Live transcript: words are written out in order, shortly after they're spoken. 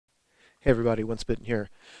Hey everybody, Once Bitten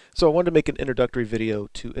here. So I wanted to make an introductory video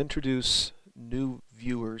to introduce new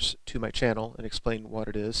viewers to my channel and explain what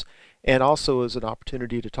it is, and also as an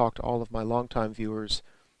opportunity to talk to all of my longtime viewers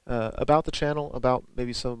about the channel, about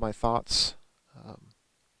maybe some of my thoughts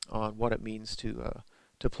on what it means to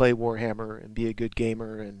play Warhammer and be a good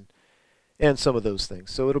gamer and some of those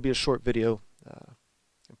things. So it'll be a short video.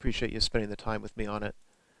 Appreciate you spending the time with me on it.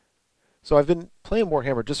 So I've been playing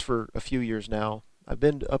Warhammer just for a few years now. I've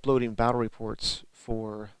been uploading battle reports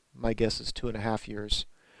for, my guess is 2.5 years.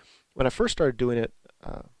 When I first started doing it,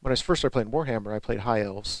 when I first started playing Warhammer, I played High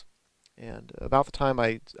Elves. And about the time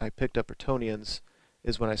I picked up Bretonnians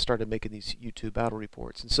is when I started making these YouTube battle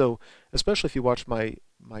reports. And so, especially if you watch my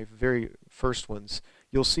very first ones,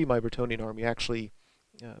 you'll see my Bretonnian army actually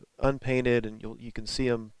unpainted, and you can see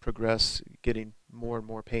them progress, getting more and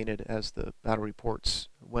more painted as the battle reports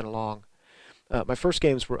went along. My first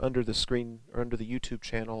games were under the screen, or under the YouTube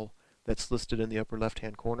channel that's listed in the upper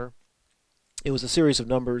left-hand corner. It was a series of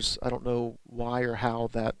numbers. I don't know why or how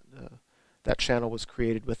that channel was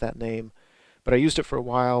created with that name, but I used it for a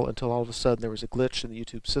while until all of a sudden there was a glitch in the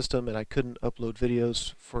YouTube system and I couldn't upload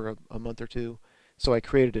videos for a month or two. So I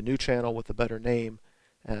created a new channel with a better name,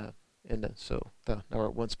 now we're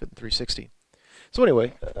at Once Bitten 360. So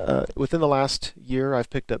anyway, within the last year I've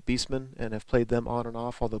picked up Beastmen and have played them on and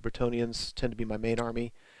off, although Bretonnians tend to be my main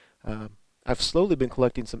army. I've slowly been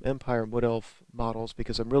collecting some Empire and Wood Elf models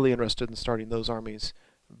because I'm really interested in starting those armies,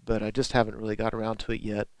 but I just haven't really got around to it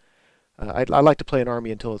yet. I like to play an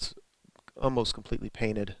army until it's almost completely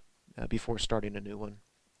painted before starting a new one.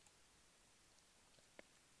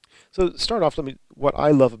 So to start off, what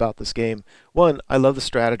I love about this game. One, I love the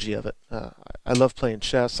strategy of it. I love playing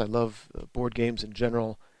chess. I love board games in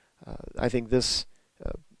general. I think this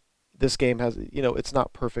game has, it's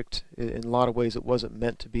not perfect. In a lot of ways, it wasn't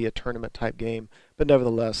meant to be a tournament type game, but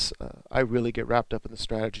nevertheless, I really get wrapped up in the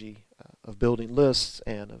strategy of building lists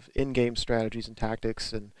and of in-game strategies and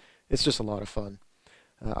tactics, and it's just a lot of fun.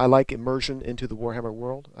 I like immersion into the Warhammer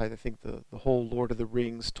world. I think the whole Lord of the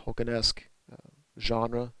Rings Tolkien-esque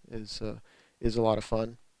genre is a lot of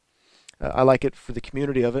fun. I like it for the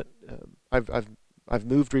community of it. I've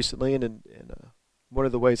moved recently, and one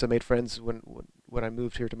of the ways I made friends when I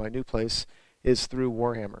moved here to my new place is through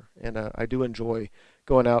Warhammer, and I do enjoy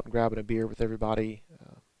going out and grabbing a beer with everybody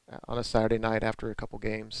on a Saturday night after a couple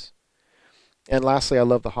games. And lastly, I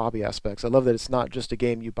love the hobby aspects. I love that it's not just a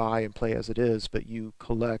game you buy and play as it is, but you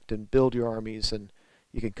collect and build your armies, and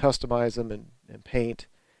you can customize them and paint.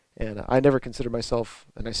 And I never consider myself,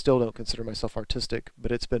 and I still don't consider myself artistic,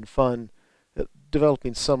 but it's been fun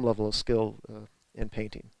developing some level of skill in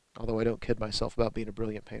painting, although I don't kid myself about being a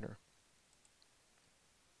brilliant painter.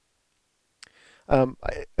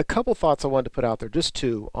 A couple thoughts I wanted to put out there, just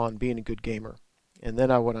two, on being a good gamer, and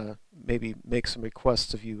then I want to maybe make some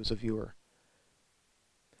requests of you as a viewer.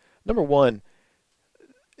 Number one,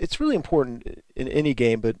 it's really important in any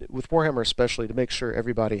game, but with Warhammer especially, to make sure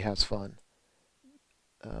everybody has fun.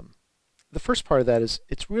 The first part of that is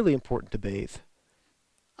it's really important to bathe.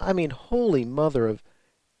 I mean, holy mother of...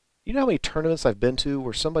 You know how many tournaments I've been to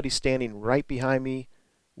where somebody's standing right behind me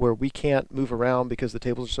where we can't move around because the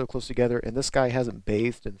tables are so close together, and this guy hasn't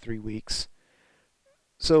bathed in 3 weeks?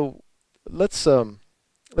 So let's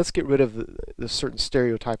get rid of the certain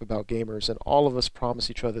stereotype about gamers, and all of us promise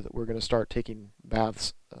each other that we're going to start taking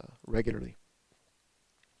baths regularly.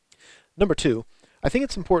 Number two, I think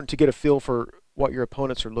it's important to get a feel for what your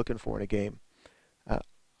opponents are looking for in a game.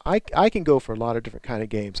 I can go for a lot of different kind of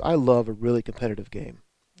games. I love a really competitive game,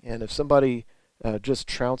 and if somebody just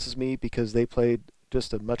trounces me because they played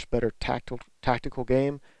just a much better tactical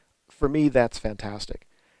game, for me that's fantastic.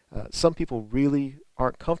 Some people really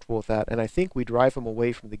aren't comfortable with that, and I think we drive them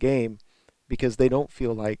away from the game because they don't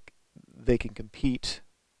feel like they can compete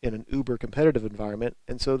in an uber competitive environment,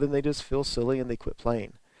 and so then they just feel silly and they quit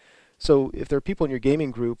playing. So if there are people in your gaming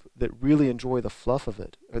group that really enjoy the fluff of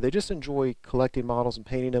it, or they just enjoy collecting models and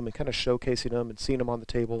painting them and kind of showcasing them and seeing them on the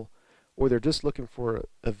table, or they're just looking for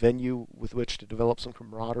a venue with which to develop some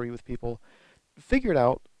camaraderie with people, figure it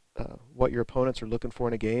out what your opponents are looking for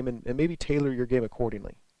in a game, and maybe tailor your game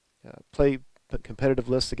accordingly. Play competitive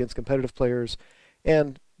lists against competitive players,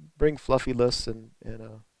 and bring fluffy lists and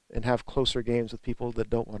have closer games with people that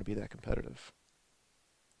don't want to be that competitive.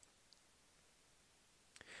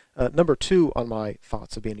 Number two on my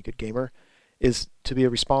thoughts of being a good gamer is to be a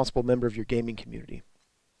responsible member of your gaming community.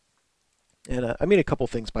 And I mean a couple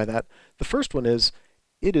things by that. The first one is,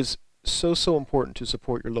 it is so important to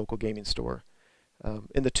support your local gaming store.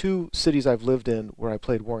 In the 2 cities I've lived in where I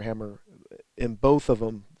played Warhammer, in both of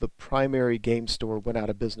them, the primary game store went out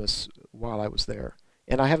of business while I was there.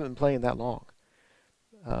 and I haven't been playing that long.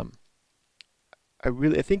 Um,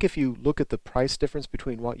 I think if you look at the price difference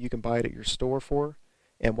between what you can buy it at your store for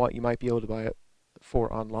and what you might be able to buy it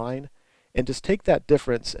for online, and just take that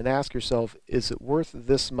difference and ask yourself, is it worth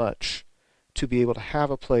this much to be able to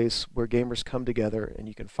have a place where gamers come together and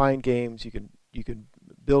you can find games, you can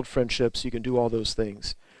build friendships, you can do all those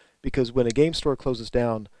things. Because when a game store closes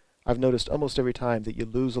down, I've noticed almost every time that you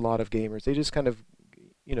lose a lot of gamers. They just kind of,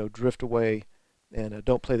 drift away and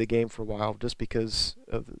don't play the game for a while just because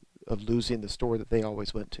of losing the store that they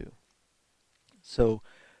always went to. So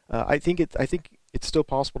I think it's still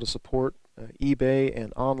possible to support eBay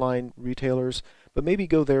and online retailers, but maybe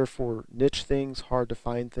go there for niche things, hard to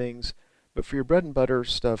find things. But for your bread and butter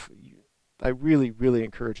stuff, I really, really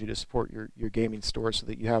encourage you to support your gaming store so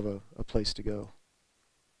that you have a place to go.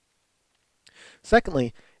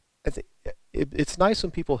 Secondly, I think it's nice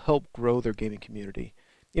when people help grow their gaming community.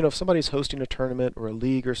 If somebody's hosting a tournament or a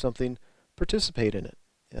league or something, participate in it.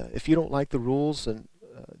 If you don't like the rules, and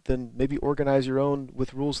then maybe organize your own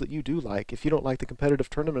with rules that you do like. If you don't like the competitive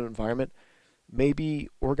tournament environment, maybe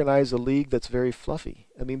organize a league that's very fluffy.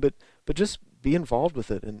 I mean, but just be involved with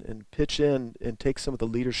it and pitch in and take some of the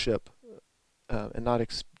leadership and not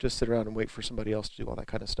just sit around and wait for somebody else to do all that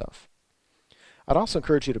kind of stuff. I'd also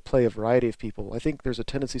encourage you to play a variety of people. I think there's a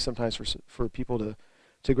tendency sometimes for people to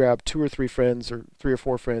grab 2 or 3 friends or 3 or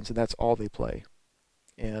 4 friends and that's all they play.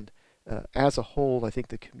 And as a whole, I think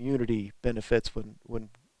the community benefits when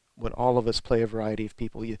all of us play a variety of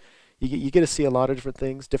people. You get to see a lot of different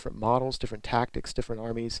things, different models, different tactics, different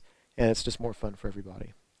armies, and it's just more fun for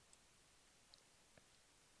everybody.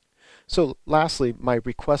 So lastly, my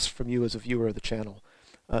request from you as a viewer of the channel.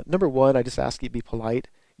 Number one, I just ask you to be polite.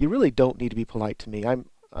 You really don't need to be polite to me.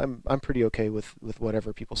 I'm pretty okay with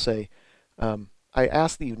whatever people say. I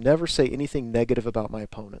ask that you never say anything negative about my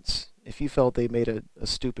opponents. If you felt they made a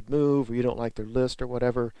stupid move or you don't like their list or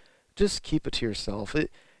whatever, just keep it to yourself.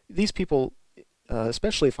 These people,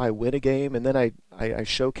 especially if I win a game and then I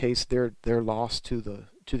showcase their loss to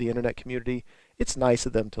the internet community, it's nice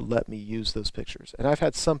of them to let me use those pictures. And I've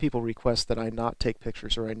had some people request that I not take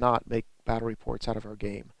pictures or I not make battle reports out of our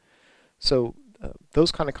game. So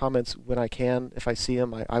those kind of comments, when I can, if I see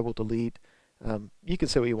them, I will delete. You can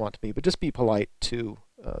say what you want to me, but just be polite to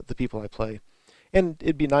the people I play. And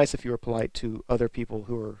it'd be nice if you were polite to other people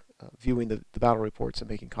who are viewing the battle reports and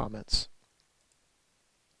making comments.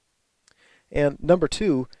 And number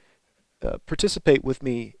two, participate with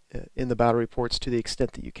me in the battle reports to the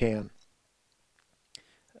extent that you can.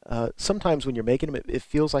 Sometimes when you're making them, it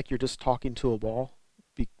feels like you're just talking to a wall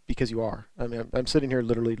because you are. I mean, I'm sitting here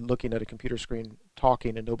literally looking at a computer screen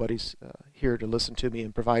talking and nobody's here to listen to me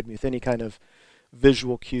and provide me with any kind of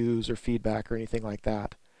visual cues or feedback or anything like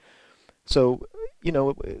that. So,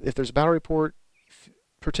 if there's a battle report,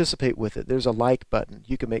 participate with it. There's a like button.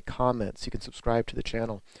 You can make comments. You can subscribe to the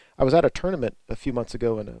channel. I was at a tournament a few months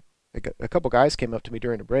ago and a couple guys came up to me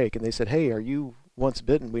during a break and they said, "Hey, are you Once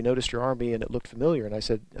Bitten? We noticed your army and it looked familiar." And I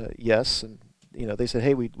said, "Yes." And they said,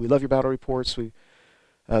 "Hey, we love your battle reports.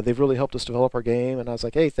 They've really helped us develop our game." And I was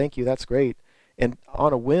like, "Hey, thank you. That's great." And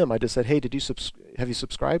on a whim, I just said, "Hey, have you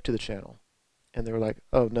subscribed to the channel?" And they were like,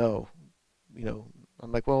 "Oh no."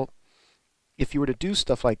 I'm like, "Well, if you were to do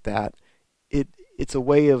stuff like that, it's a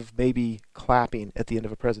way of maybe clapping at the end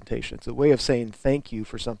of a presentation. It's a way of saying thank you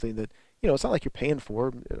for something that, it's not like you're paying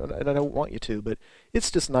for, and I don't want you to, but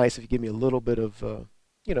it's just nice if you give me a little bit of,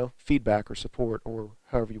 feedback or support or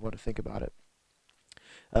however you want to think about it."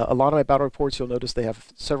 A lot of my battle reports, you'll notice they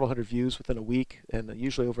have several hundred views within a week and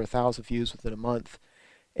usually over 1,000 views within a month.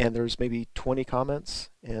 And there's maybe 20 comments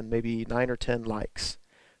and maybe 9 or 10 likes.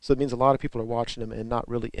 So it means a lot of people are watching them and not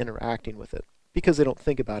really interacting with it because they don't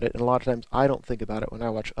think about it. And a lot of times I don't think about it when I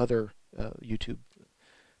watch other YouTube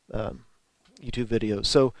videos.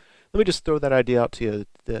 So let me just throw that idea out to you.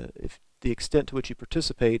 If the extent to which you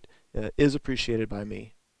participate is appreciated by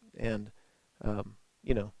me. And,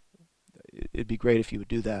 it'd be great if you would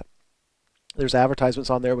do that. There's advertisements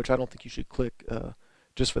on there, which I don't think you should click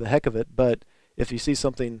just for the heck of it. But if you see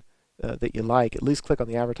something that you like, at least click on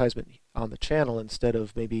the advertisement on the channel instead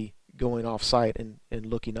of maybe going off site and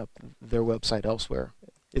looking up their website elsewhere.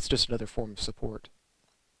 It's just another form of support.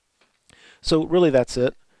 So really that's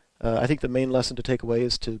it. I think the main lesson to take away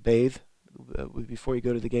is to bathe before you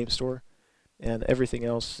go to the game store, and everything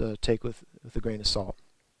else take with a grain of salt.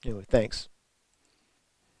 Anyway, thanks.